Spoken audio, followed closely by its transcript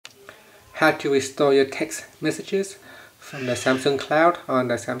how to restore your text messages from the Samsung Cloud on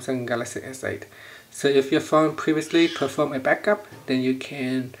the Samsung Galaxy S8. So if your phone previously performed a backup, then you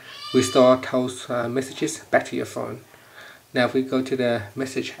can restore those messages back to your phone. Now if we go to the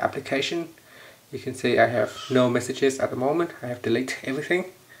message application, you can see I have no messages at the moment. I have deleted everything.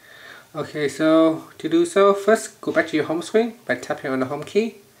 Okay, so to do so, first go back to your home screen by tapping on the home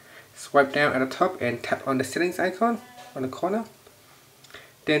key. Swipe down at the top and tap on the settings icon on the corner.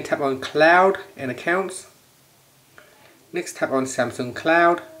 Then tap on Cloud and Accounts. Next tap on Samsung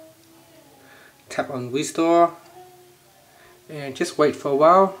Cloud. Tap on Restore. And just wait for a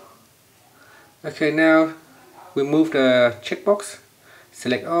while. Okay, now remove the checkbox.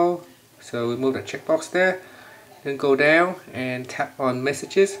 Select all. So remove the checkbox there. Then go down and tap on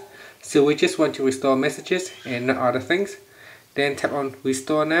Messages. So we just want to restore messages and not other things. Then tap on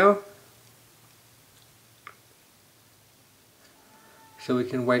Restore Now. So we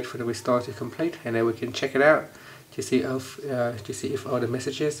can wait for the restore to complete, and then we can check it out to see if all the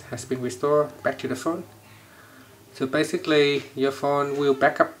messages has been restored back to the phone. So basically your phone will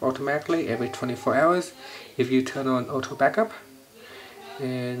back up automatically every 24 hours if you turn on auto backup,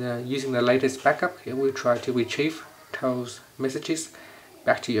 and using the latest backup it will try to retrieve those messages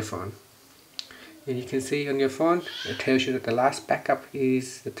back to your phone. And you can see on your phone it tells you that the last backup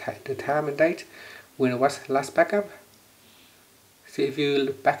is the time and date when it was last backup. So if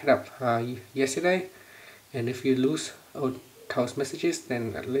you back it up yesterday, and if you lose all those messages,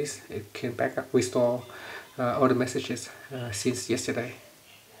 then at least it can restore all the messages since yesterday.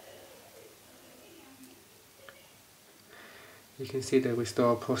 You can see the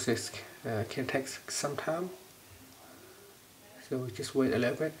restore process can take some time, so we just wait a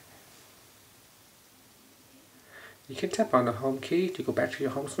little bit. You can tap on the home key to go back to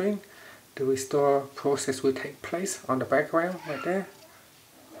your home screen. The restore process will take place on the background right there.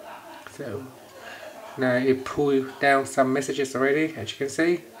 So now it pulled down some messages already, as you can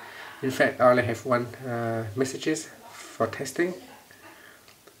see. In fact, I only have one messages for testing.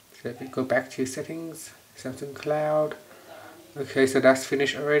 So if we go back to settings, Samsung Cloud. Okay, so that's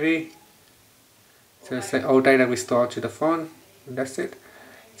finished already. So say all data restored to the phone, and that's it.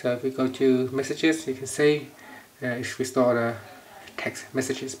 So if we go to messages, you can see it's restored the text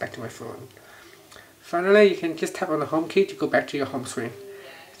messages back to my phone. Finally, you can just tap on the home key to go back to your home screen.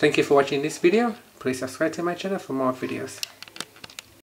 Thank you for watching this video. Please subscribe to my channel for more videos.